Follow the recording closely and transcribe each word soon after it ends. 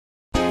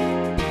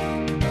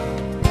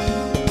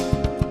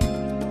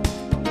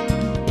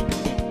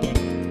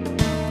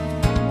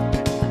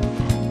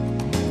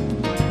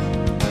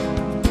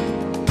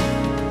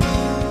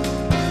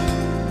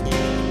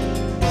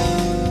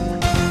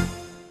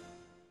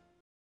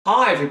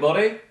Hi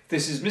everybody,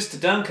 this is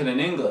Mr. Duncan in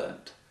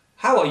England.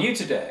 How are you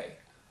today?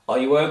 Are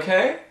you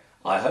okay?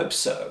 I hope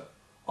so.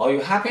 Are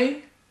you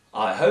happy?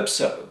 I hope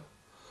so.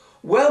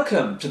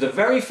 Welcome to the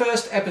very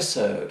first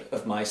episode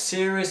of my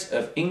series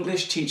of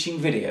English teaching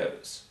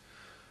videos.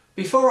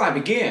 Before I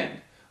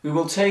begin, we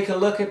will take a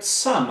look at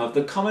some of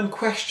the common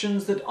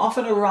questions that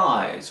often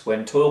arise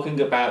when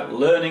talking about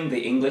learning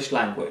the English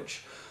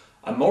language,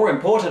 and more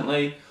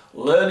importantly,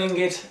 learning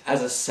it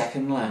as a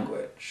second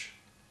language.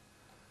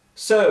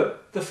 So,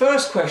 the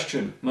first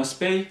question must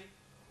be,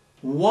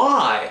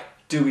 why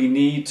do we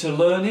need to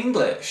learn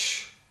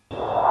English?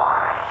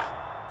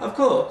 Of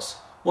course,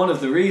 one of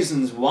the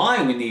reasons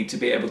why we need to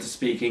be able to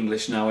speak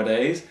English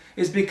nowadays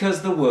is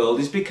because the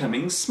world is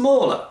becoming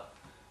smaller.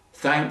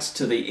 Thanks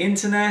to the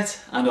internet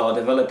and our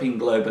developing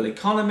global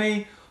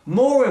economy,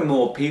 more and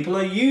more people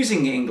are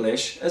using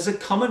English as a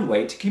common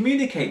way to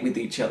communicate with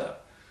each other.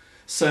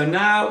 So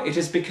now it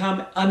has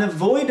become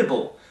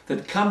unavoidable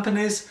that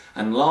companies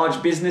and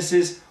large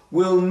businesses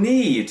will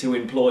need to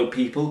employ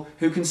people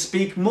who can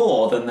speak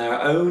more than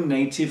their own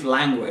native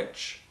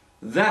language.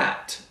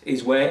 That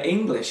is where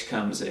English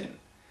comes in.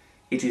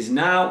 It is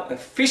now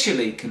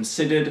officially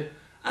considered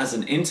as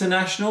an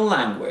international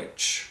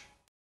language.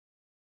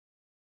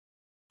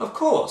 Of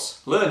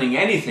course, learning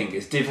anything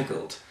is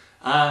difficult,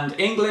 and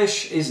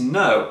English is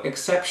no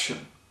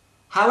exception.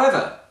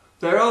 However,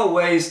 there are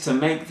ways to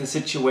make the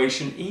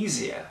situation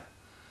easier.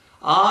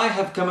 I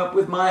have come up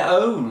with my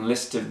own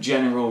list of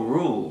general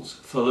rules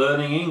for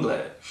learning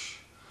English.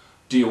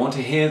 Do you want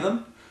to hear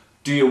them?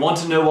 Do you want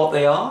to know what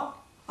they are?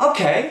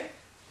 Okay,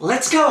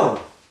 let's go!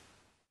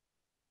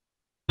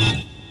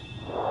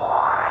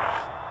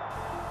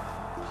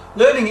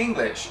 Learning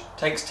English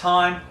takes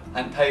time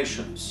and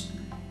patience.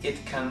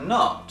 It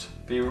cannot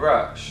be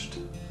rushed.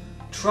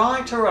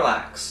 Try to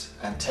relax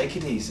and take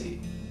it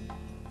easy.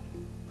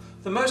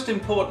 The most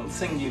important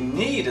thing you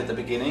need at the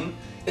beginning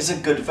is a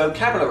good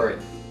vocabulary.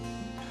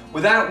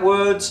 Without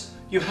words,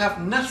 you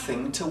have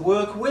nothing to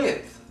work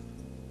with.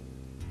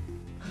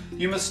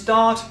 You must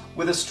start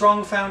with a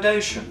strong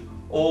foundation,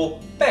 or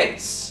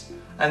base,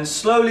 and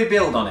slowly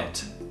build on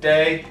it,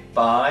 day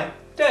by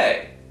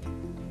day.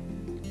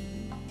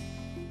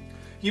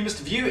 You must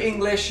view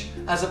English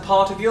as a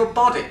part of your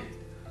body,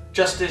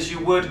 just as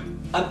you would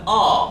an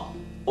arm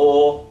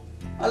or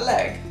a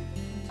leg.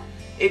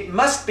 It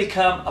must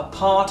become a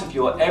part of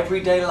your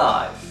everyday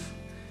life.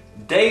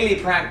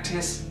 Daily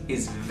practice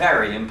is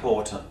very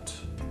important.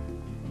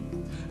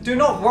 Do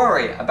not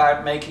worry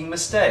about making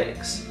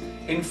mistakes.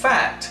 In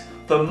fact,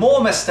 the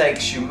more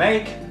mistakes you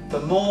make,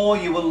 the more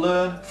you will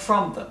learn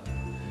from them.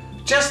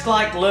 Just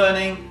like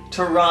learning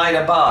to ride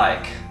a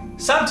bike.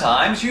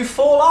 Sometimes you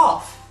fall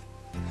off.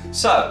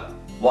 So,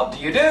 what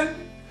do?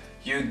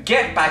 You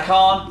get back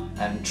on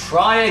and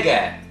try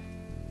again.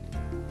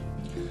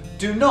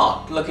 Do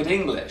not look at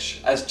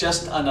English as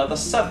just another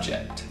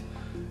subject.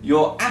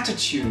 Your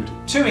attitude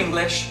to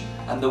English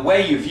and the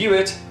way you view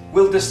it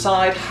will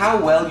decide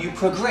how well you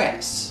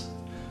progress.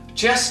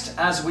 Just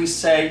as we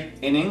say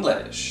in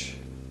English,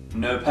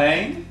 no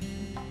pain,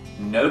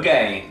 no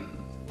gain.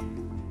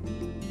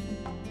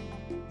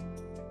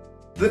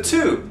 The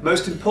two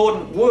most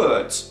important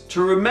words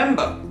to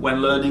remember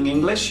when learning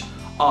English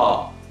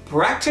are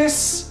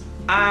practice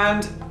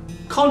and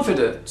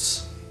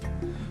confidence.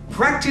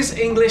 Practice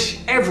English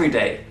every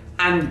day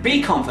and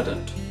be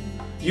confident.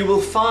 You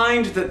will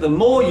find that the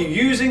more you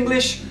use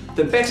English,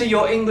 the better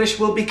your English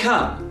will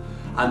become.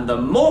 And the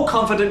more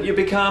confident you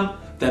become,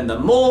 then the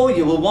more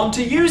you will want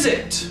to use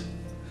it.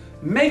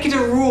 Make it a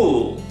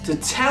rule to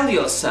tell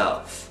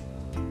yourself,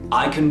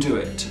 I can do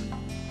it.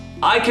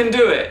 I can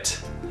do it.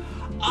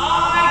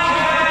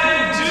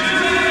 I can do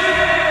it!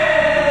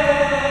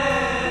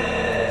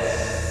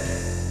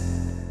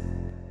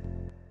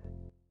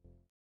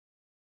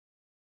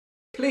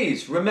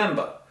 Please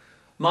remember,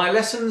 my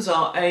lessons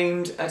are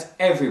aimed at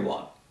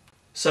everyone.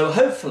 So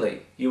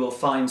hopefully you will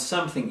find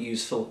something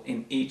useful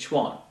in each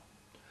one.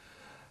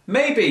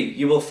 Maybe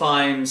you will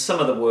find some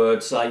of the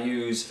words I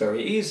use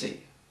very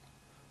easy,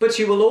 but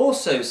you will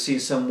also see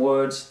some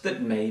words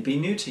that may be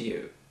new to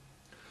you.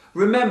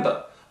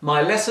 Remember,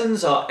 my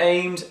lessons are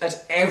aimed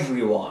at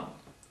everyone.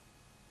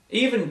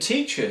 Even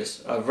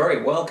teachers are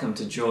very welcome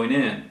to join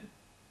in.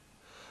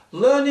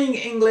 Learning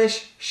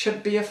English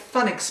should be a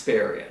fun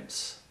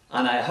experience,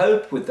 and I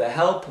hope with the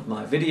help of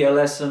my video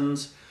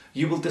lessons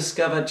you will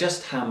discover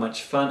just how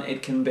much fun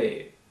it can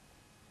be.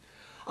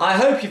 I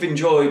hope you've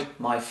enjoyed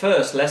my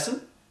first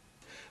lesson.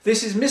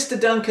 This is Mr.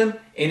 Duncan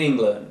in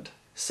England,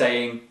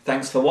 saying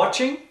thanks for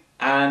watching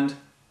and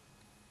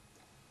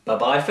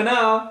bye-bye for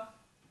now.